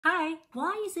Hi,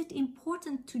 why is it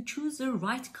important to choose the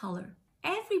right color?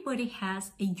 Everybody has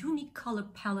a unique color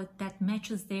palette that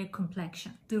matches their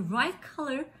complexion. The right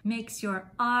color makes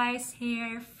your eyes,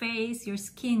 hair, face, your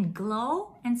skin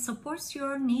glow and supports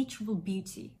your natural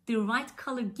beauty. The right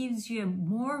color gives you a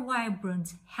more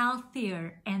vibrant,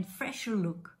 healthier, and fresher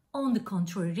look. On the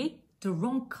contrary, the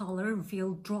wrong color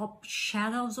will drop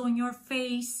shadows on your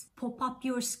face, pop up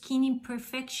your skin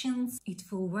imperfections, it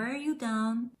will wear you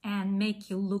down and make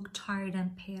you look tired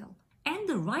and pale. And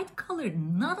the right color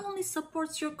not only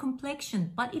supports your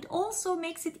complexion, but it also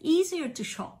makes it easier to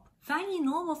shop. When you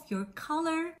know of your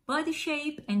color, body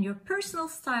shape, and your personal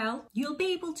style, you'll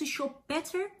be able to shop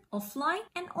better offline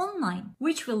and online,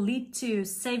 which will lead to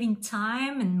saving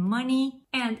time and money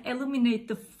and eliminate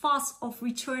the fuss of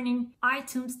returning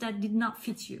items that did not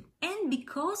fit you. And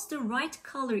because the right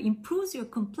color improves your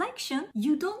complexion,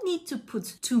 you don't need to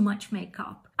put too much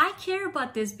makeup. I care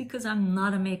about this because I'm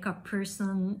not a makeup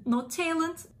person, no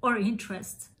talent or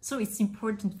interest, so it's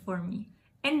important for me.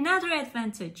 Another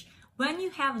advantage, when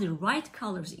you have the right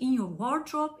colors in your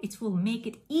wardrobe, it will make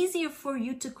it easier for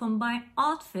you to combine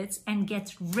outfits and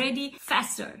get ready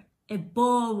faster.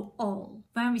 Above all,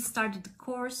 when we started the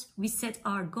course, we set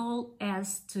our goal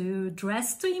as to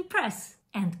dress to impress.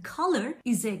 And color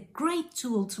is a great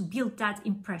tool to build that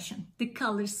impression. The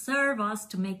colors serve us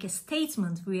to make a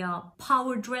statement via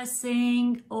power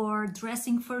dressing or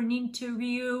dressing for an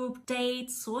interview,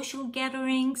 dates, social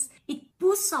gatherings. It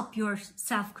boosts up your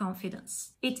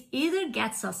self-confidence. It either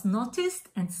gets us noticed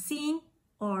and seen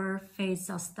or fades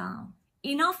us down.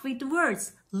 Enough with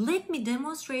words. Let me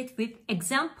demonstrate with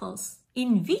examples.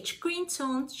 In which green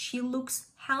tone she looks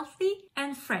healthy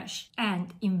and fresh,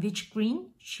 and in which green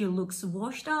she looks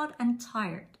washed out and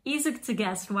tired. Easy to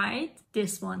guess, right?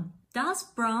 This one. Does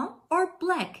brown or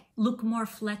black look more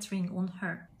flattering on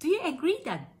her? Do you agree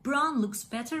that brown looks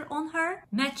better on her,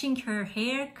 matching her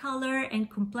hair color and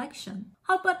complexion?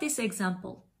 How about this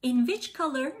example? In which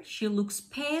color she looks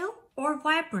pale or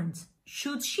vibrant?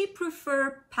 Should she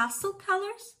prefer pastel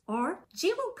colors or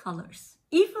jewel colors?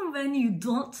 Even when you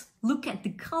don't look at the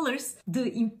colors,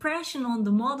 the impression on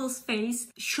the model's face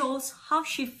shows how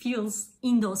she feels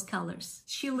in those colors.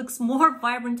 She looks more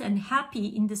vibrant and happy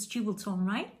in this jewel tone,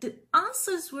 right? The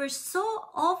answers were so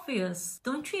obvious,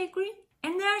 don't you agree?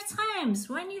 And there are times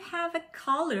when you have a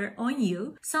color on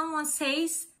you, someone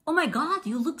says, "Oh my God,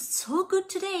 you look so good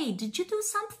today. Did you do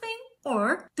something?"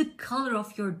 Or, "The color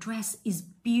of your dress is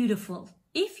beautiful."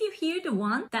 If you hear the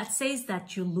one that says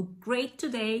that you look great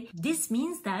today, this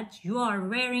means that you are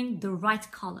wearing the right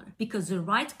color, because the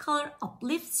right color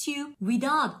uplifts you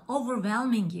without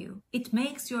overwhelming you. It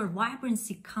makes your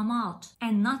vibrancy come out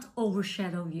and not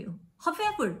overshadow you.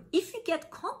 However, if you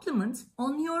get compliments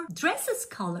on your dress's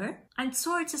color, I'm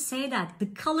sorry to say that the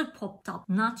color popped up,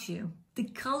 not you. The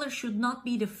color should not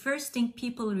be the first thing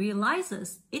people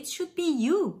realizes. It should be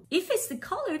you. If it's the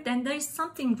color, then there is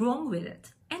something wrong with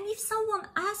it. And if someone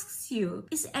asks you,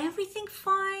 "Is everything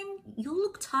fine? You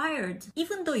look tired,"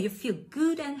 even though you feel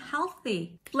good and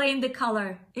healthy, blame the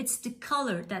color. It's the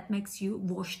color that makes you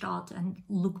washed out and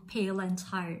look pale and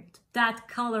tired. That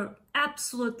color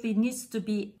absolutely needs to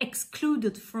be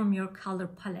excluded from your color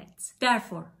palette.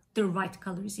 Therefore, the right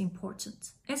color is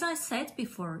important. As I said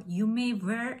before, you may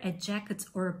wear a jacket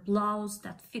or a blouse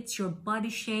that fits your body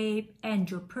shape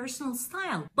and your personal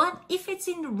style. But if it's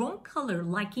in the wrong color,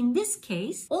 like in this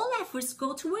case, all efforts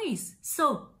go to waste.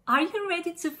 So, are you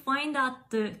ready to find out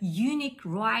the unique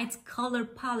right color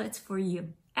palette for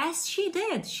you? As she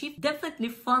did, she definitely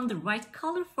found the right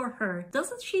color for her.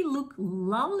 Doesn't she look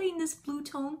lovely in this blue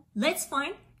tone? Let's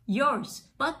find yours.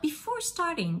 But before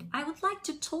starting, I would like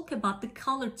to talk about the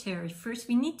color theory. First,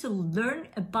 we need to learn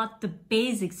about the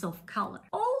basics of color.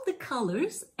 All the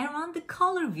colors around the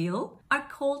color wheel are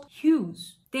called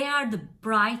hues. They are the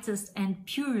brightest and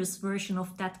purest version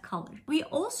of that color. We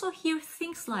also hear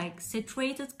things like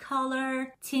saturated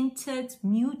color, tinted,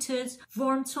 muted,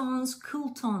 warm tones, cool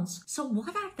tones. So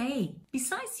what are they?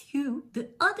 Besides hue, the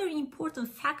other important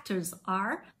factors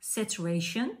are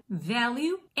saturation,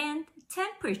 value, and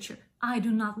temperature. I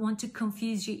do not want to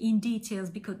confuse you in details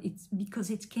because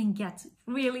it can get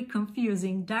really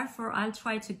confusing. Therefore, I'll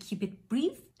try to keep it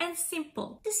brief and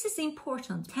simple. This is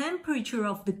important. Temperature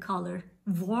of the color,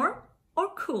 warm or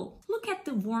cool. Look at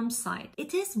the warm side.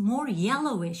 It is more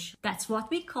yellowish. That's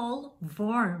what we call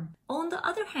warm. On the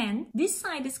other hand, this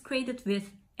side is created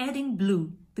with adding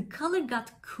blue. The color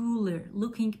got cooler,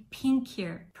 looking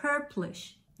pinkier,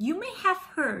 purplish. You may have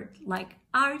heard, like,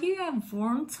 are you a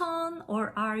warm tone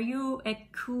or are you a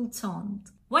cool tone?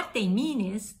 What they mean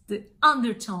is the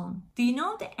undertone. Do you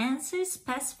know the answer is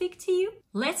specific to you?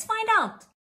 Let's find out.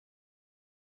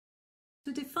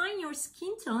 To define your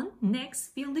skin tone, next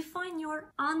we'll define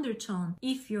your undertone.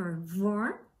 If you're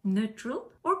warm,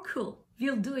 neutral, or cool.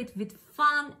 We'll do it with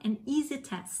fun and easy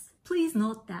tests. Please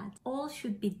note that all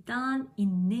should be done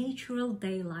in natural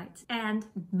daylight and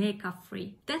makeup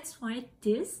free. That's why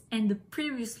this and the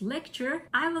previous lecture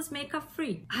I was makeup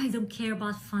free. I don't care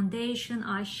about foundation,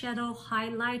 eyeshadow,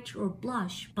 highlight or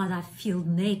blush, but I feel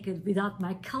naked without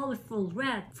my colorful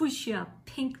red, fuchsia,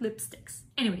 pink lipsticks.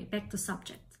 Anyway, back to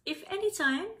subject. If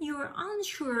anytime you are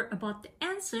unsure about the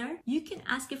answer, you can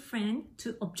ask a friend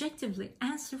to objectively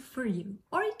answer for you.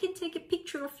 Or you can take a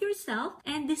picture of yourself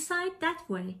and decide that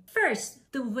way.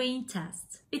 First, the vein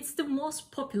test. It's the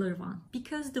most popular one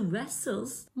because the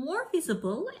vessels more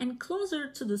visible and closer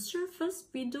to the surface,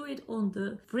 we do it on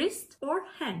the wrist or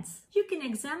hands. You can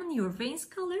examine your veins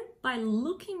color by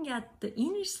looking at the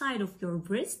inner side of your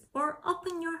wrist or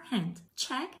open your hand.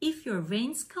 Check if your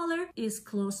veins color is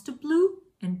close to blue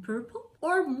and purple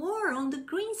or more on the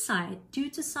green side due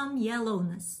to some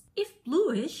yellowness. If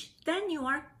bluish, then you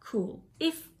are cool.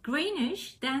 If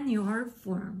greenish, then you are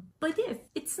warm. But if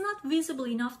it's not visible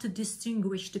enough to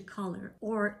distinguish the color,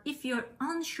 or if you're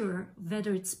unsure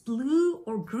whether it's blue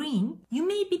or green, you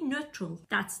may be neutral.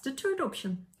 That's the third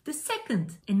option. The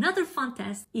second, another fun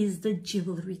test, is the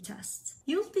jewelry test.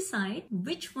 You'll decide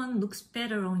which one looks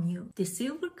better on you, the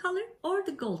silver color or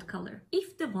the gold color.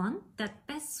 If the one that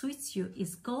best suits you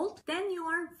is gold, then you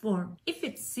are warm. If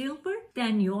it's silver,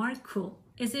 then you are cool.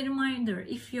 As a reminder,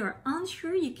 if you're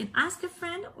unsure, you can ask a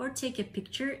friend or take a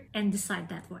picture and decide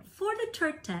that way. For the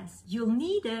third test, you'll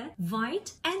need a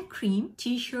white and cream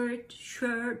t-shirt,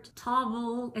 shirt,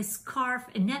 towel, a scarf,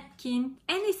 a napkin,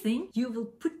 anything. You will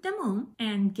put them on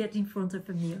and get in front of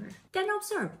a mirror. Then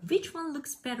observe which one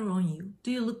looks better on you. Do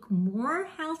you look more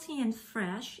healthy and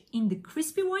fresh in the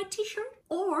crispy white t-shirt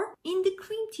or in the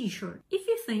cream t-shirt? If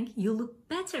you think you look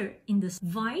better in the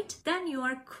white, then you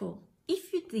are cool.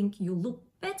 If you think you look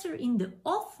better in the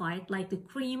off-white, like the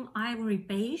cream, ivory,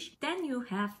 beige, then you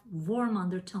have warm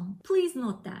undertone. Please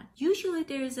note that usually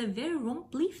there is a very wrong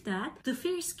belief that the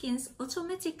fair skins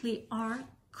automatically are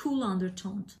cool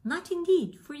undertoned. Not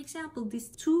indeed. For example, these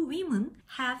two women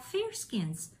have fair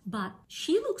skins, but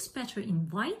she looks better in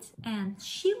white and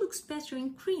she looks better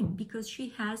in cream because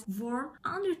she has warm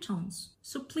undertones.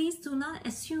 So please do not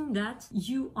assume that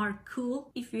you are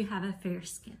cool if you have a fair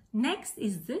skin. Next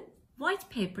is the white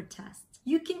paper test.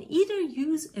 You can either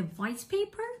use a white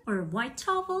paper or a white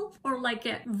towel or like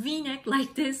a V-neck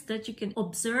like this that you can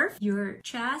observe your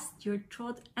chest, your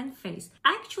throat and face.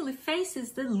 Actually, face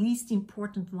is the least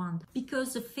important one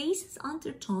because the face's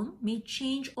undertone may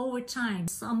change over time.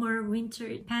 Summer, winter,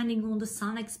 depending on the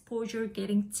sun exposure,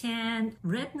 getting tan,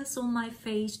 redness on my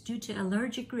face due to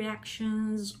allergic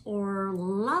reactions or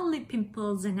lovely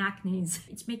pimples and acne.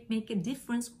 It may make a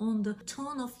difference on the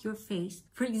tone of your face.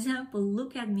 For example,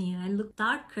 look at me. I look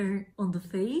darker on the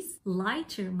face,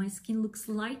 lighter, my skin looks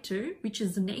lighter, which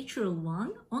is the natural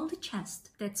one, on the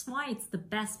chest. That's why it's the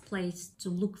best place to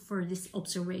look for this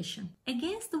observation.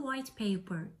 Against the white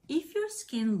paper, if your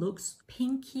skin looks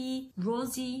pinky,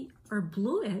 rosy, or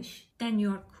bluish, then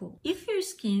you're cool. If your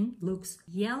skin looks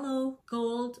yellow,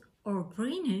 gold, or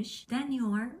greenish, then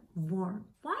you are warm.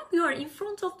 While you are in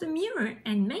front of the mirror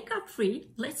and makeup free,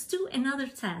 let's do another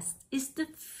test. It's the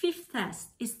fifth test.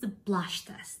 It's the blush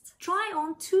test. Try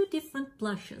on two different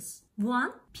blushes.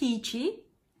 One peachy,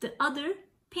 the other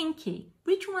pinky.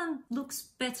 Which one looks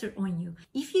better on you?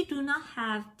 If you do not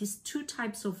have these two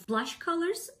types of blush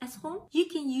colors at home, you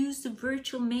can use the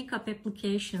virtual makeup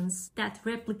applications that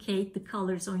replicate the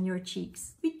colors on your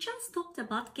cheeks. We just talked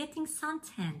about getting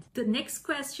suntanned. The next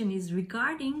question is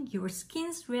regarding your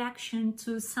skin's reaction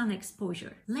to sun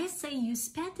exposure. Let's say you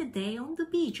spent a day on the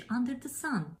beach under the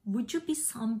sun. Would you be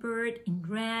sunburned in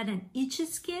red and itchy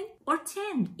skin or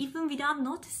tanned even without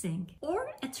noticing?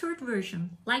 Or a third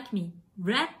version, like me,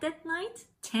 red that night,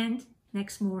 tanned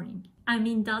next morning. I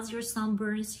mean, does your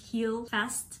sunburns heal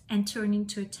fast and turn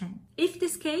into a tan? If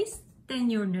this case, then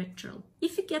you're neutral.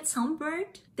 If you get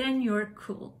sunburned, then you're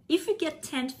cool. If you get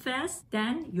tanned fast,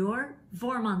 then you're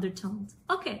warm undertoned.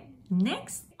 Okay,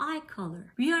 next, eye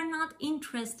color. We are not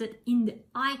interested in the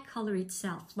eye color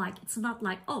itself. Like, it's not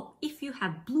like, oh, if you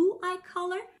have blue eye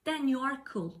color, then you are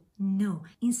cool. No,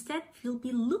 instead we'll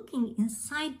be looking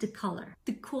inside the color,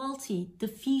 the quality, the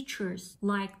features,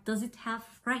 like does it have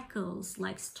freckles,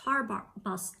 like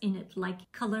starburst in it,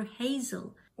 like color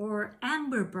hazel or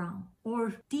amber brown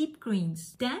or deep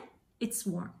greens, then it's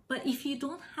warm. But if you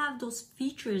don't have those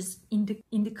features in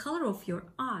the color of your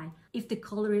eye, if the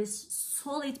color is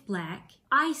solid black,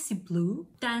 icy blue,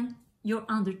 then your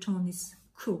undertone is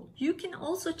cool. You can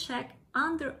also check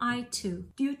under eye too.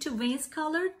 Due to veins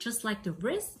color, just like the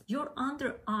wrist, your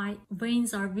under eye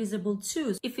veins are visible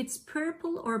too. If it's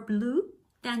purple or blue,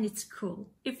 then it's cool.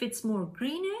 If it's more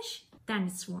greenish, then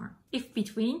it's warm. If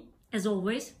between, as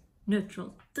always,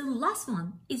 neutral. The last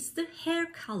one is the hair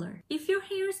color. If your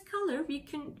hair is colored,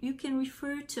 you can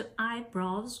refer to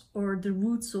eyebrows or the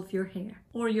roots of your hair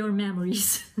or your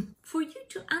memories. For you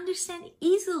to understand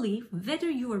easily whether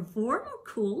you are warm or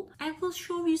cool, I will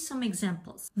show you some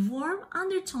examples. Warm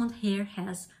undertoned hair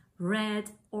has red,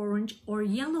 orange or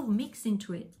yellow mixed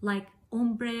into it, like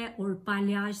ombre or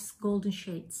balayage golden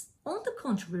shades. On the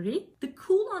contrary, the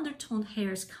cool undertoned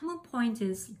hair's common point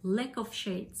is lack of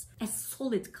shades, a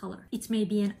solid color. It may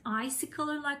be an icy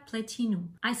color like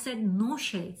platinum. I said no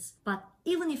shades, but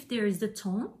even if there is the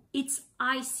tone, it's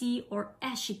icy or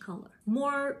ashy color,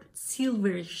 more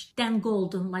silverish than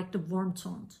golden like the warm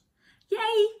toned.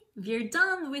 Yay! We're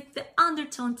done with the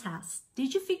undertone test.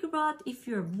 Did you figure out if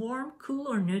you're warm, cool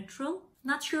or neutral?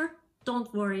 Not sure?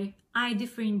 Don't worry, I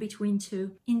differ in between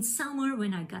two. In summer,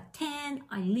 when I got tan,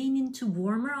 I lean into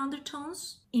warmer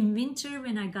undertones. In winter,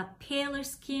 when I got paler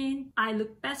skin, I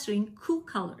look better in cool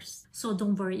colors. So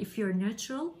don't worry if you're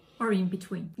neutral or in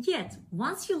between. Yet,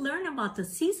 once you learn about the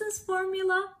seasons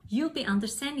formula, you'll be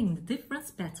understanding the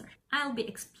difference better. I'll be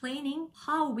explaining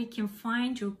how we can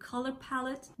find your color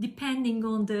palette depending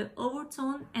on the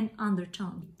overtone and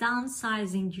undertone,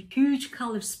 downsizing your huge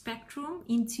color spectrum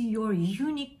into your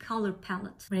unique color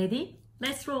palette. Ready?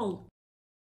 Let's roll!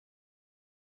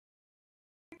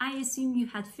 I assume you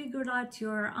had figured out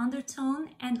your undertone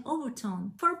and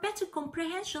overtone. For better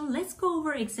comprehension, let's go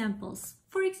over examples.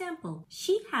 For example,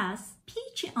 she has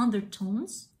peachy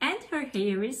undertones and her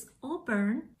hair is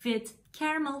auburn with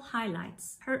caramel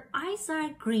highlights. Her eyes are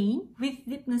green with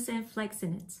deepness and flecks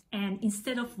in it. And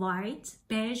instead of white,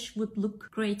 beige would look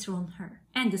greater on her.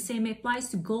 And the same applies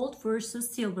to gold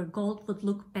versus silver. Gold would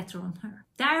look better on her.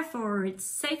 Therefore, it's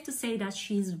safe to say that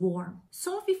she is warm.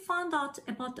 So we found out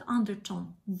about the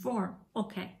undertone. Warm.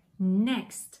 Okay.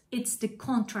 Next, it's the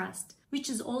contrast, which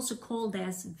is also called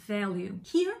as value.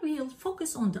 Here we'll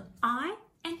focus on the eye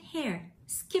and hair.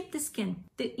 Skip the skin.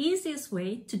 The easiest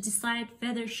way to decide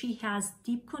whether she has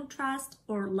deep contrast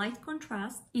or light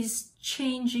contrast is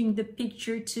changing the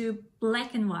picture to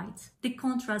black and white. The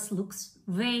contrast looks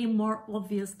way more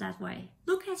obvious that way.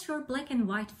 Look at her black and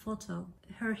white photo.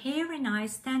 Her hair and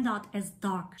eyes stand out as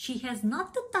dark. She has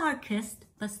not the darkest,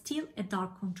 but still a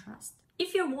dark contrast.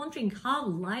 If you're wondering how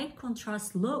light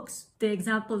contrast looks, the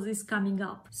example is coming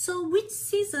up. So which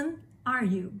season are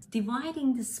you?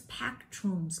 Dividing the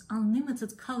spectrum's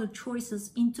unlimited color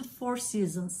choices into 4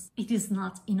 seasons. It is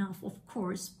not enough, of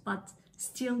course, but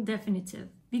still definitive.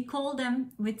 We call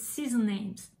them with season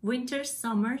names: winter,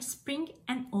 summer, spring,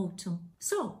 and autumn.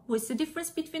 So what's the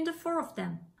difference between the 4 of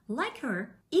them? Like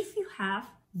her, if you have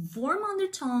warm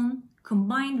undertone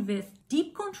combined with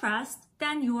deep contrast,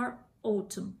 then you are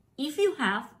autumn. If you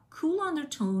have cool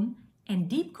undertone and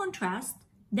deep contrast,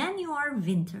 then you are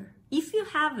winter. If you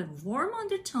have a warm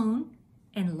undertone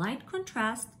and light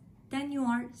contrast, then you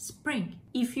are spring.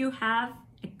 If you have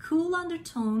a cool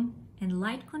undertone and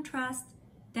light contrast,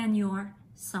 then you are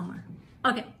summer.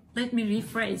 Okay, let me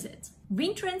rephrase it.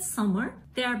 Winter and summer,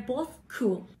 they are both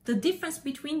cool. The difference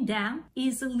between them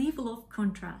is the level of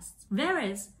contrast.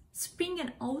 Whereas spring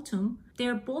and autumn, they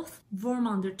are both warm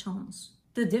undertones.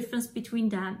 The difference between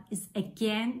them is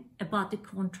again about the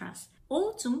contrast.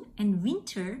 Autumn and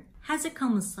winter has a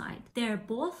common side. They are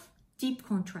both deep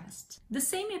contrast. The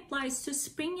same applies to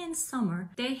spring and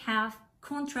summer. They have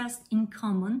contrast in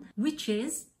common, which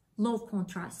is low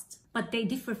contrast, but they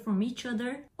differ from each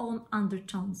other on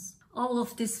undertones. All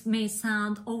of this may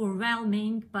sound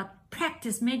overwhelming, but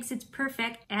practice makes it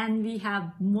perfect, and we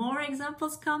have more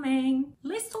examples coming.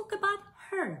 Let's talk about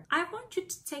her. I want you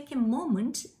to take a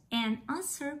moment and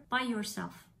answer by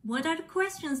yourself. What are the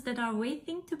questions that are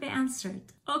waiting to be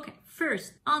answered? Okay,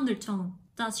 first, undertone.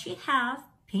 Does she have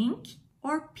pink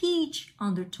or peach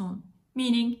undertone?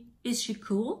 Meaning, is she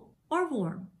cool or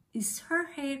warm? Is her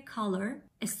hair color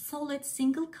a solid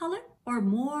single color or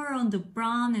more on the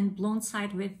brown and blonde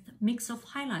side with mix of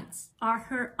highlights? Are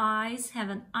her eyes have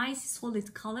an icy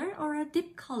solid color or a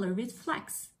deep color with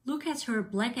flecks? Look at her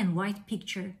black and white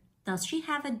picture. Does she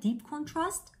have a deep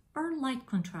contrast or light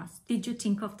contrast? Did you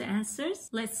think of the answers?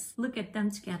 Let's look at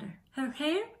them together. Her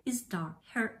hair is dark.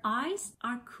 Her eyes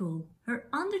are cool. Her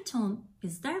undertone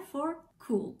is therefore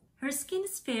cool. Her skin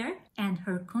is fair and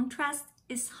her contrast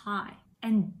is high.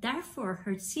 And therefore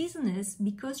her season is,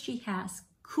 because she has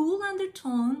cool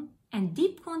undertone and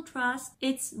deep contrast,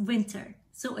 it's winter.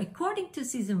 So according to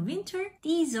season winter,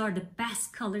 these are the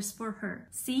best colors for her.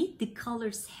 See, the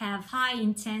colors have high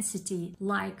intensity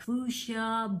like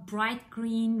fuchsia, bright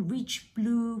green, rich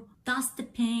blue, dusty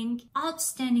pink,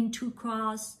 outstanding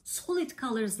turquoise, solid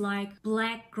colors like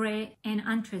black, gray, and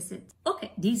anthracite.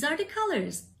 Okay, these are the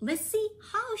colors. Let's see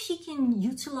how she can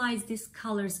utilize these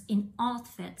colors in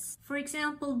outfits. For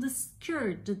example, the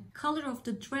skirt, the color of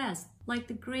the dress, like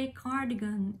the gray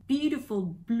cardigan, beautiful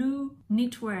blue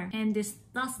knitwear, and this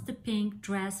dusty pink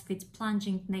dress with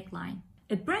plunging neckline.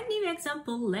 A brand new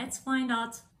example, let's find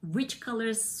out which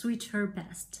colors suit her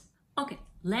best. Okay,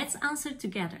 let's answer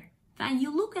together. When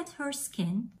you look at her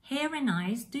skin, hair and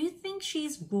eyes, do you think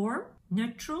she's warm,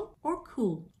 neutral, or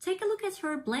cool? Take a look at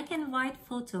her black and white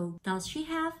photo. Does she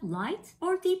have light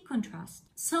or deep contrast?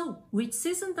 So, which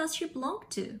season does she belong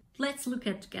to? Let's look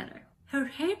at together. Her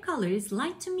hair color is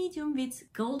light to medium with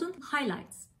golden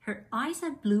highlights. Her eyes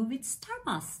are blue with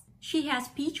starburst. She has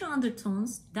peachy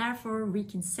undertones, therefore we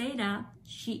can say that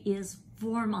she is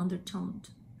warm undertoned.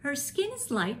 Her skin is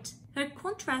light. Her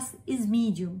contrast is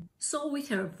medium. So with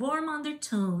her warm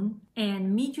undertone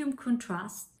and medium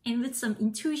contrast and with some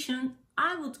intuition,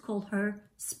 I would call her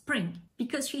spring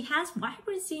because she has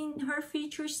vibrancy in her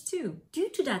features too. Due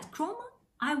to that chroma,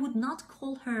 I would not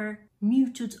call her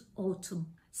muted autumn.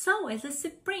 So as a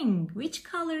spring, which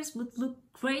colors would look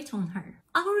great on her?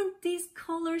 Aren't these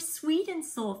colors sweet and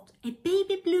soft? A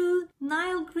baby blue,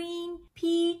 Nile green,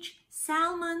 peach,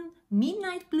 salmon,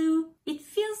 midnight blue. It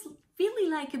feels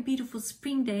really like a beautiful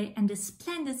spring day and a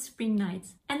splendid spring night.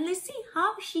 And let's see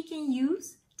how she can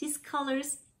use these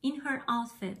colors in her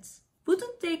outfits.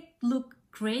 Wouldn't they look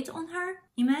great on her?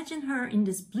 Imagine her in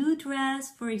this blue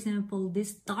dress, for example.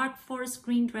 This dark forest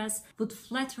green dress would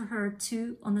flatter her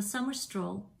too on a summer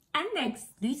stroll. And next,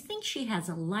 do you think she has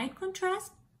a light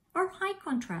contrast or high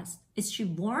contrast? Is she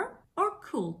warm or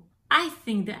cool? I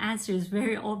think the answer is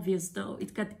very obvious though.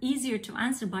 It got easier to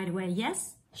answer, by the way.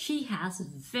 Yes, she has a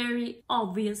very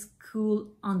obvious cool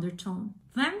undertone.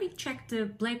 When we check the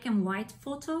black and white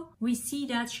photo, we see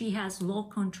that she has low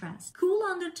contrast, cool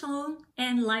undertone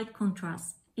and light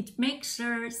contrast. It makes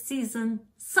her season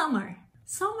summer.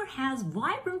 Summer has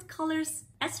vibrant colors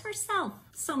as herself.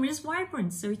 Summer is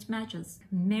vibrant, so it matches.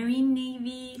 Marine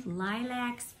navy,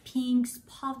 lilacs, pinks,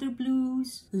 powder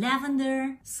blues,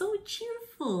 lavender. So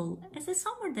cheerful as a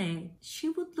summer day. She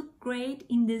would look great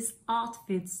in these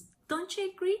outfits. Don't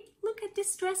you agree? Look at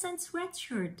this dress and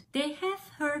sweatshirt. They have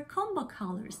her combo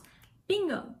colors.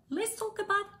 Bingo! Let's talk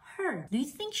about her. Do you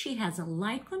think she has a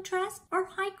light contrast or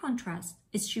high contrast?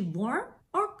 Is she warm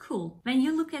or cool? When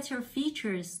you look at her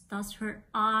features, does her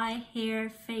eye, hair,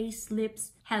 face,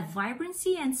 lips have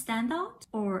vibrancy and stand out?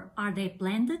 Or are they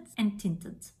blended and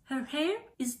tinted? Her hair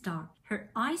is dark. Her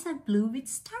eyes are blue with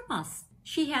starburst.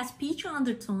 She has peachy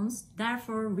undertones,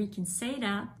 therefore we can say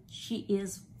that she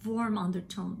is warm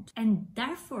undertoned, and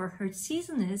therefore her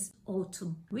season is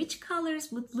autumn. Which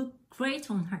colors would look great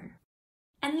on her?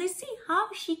 And let's see how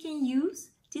she can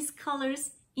use these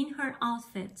colors in her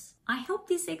outfits. I hope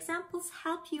these examples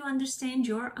help you understand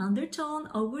your undertone,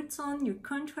 overtone, your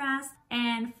contrast,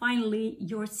 and finally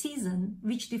your season,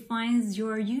 which defines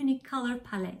your unique color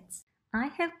palettes. I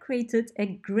have created a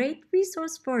great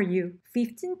resource for you,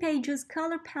 15 pages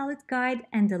color palette guide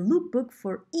and a lookbook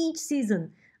for each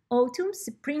season. Autumn,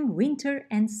 spring, winter,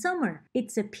 and summer.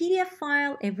 It's a PDF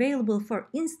file available for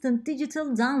instant digital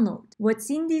download. What's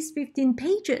in these 15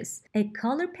 pages? A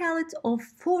color palette of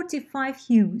 45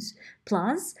 hues,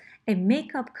 plus a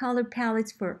makeup color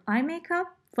palette for eye makeup,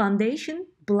 foundation,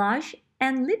 blush,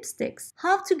 and lipsticks.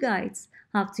 How-to guides,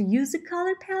 how to use the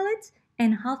color palette,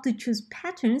 and how to choose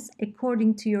patterns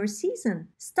according to your season.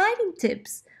 Styling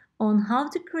tips on how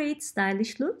to create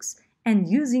stylish looks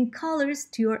and using colors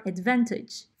to your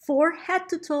advantage. 4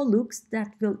 head-to-toe looks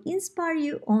that will inspire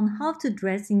you on how to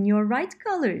dress in your right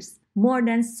colors. More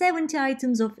than 70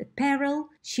 items of apparel,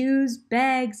 shoes,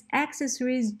 bags,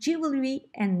 accessories, jewelry,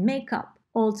 and makeup.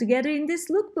 All together in this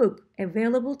lookbook,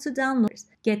 available to download.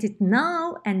 Get it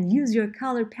now and use your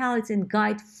color palette and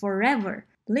guide forever.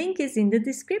 Link is in the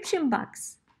description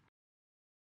box.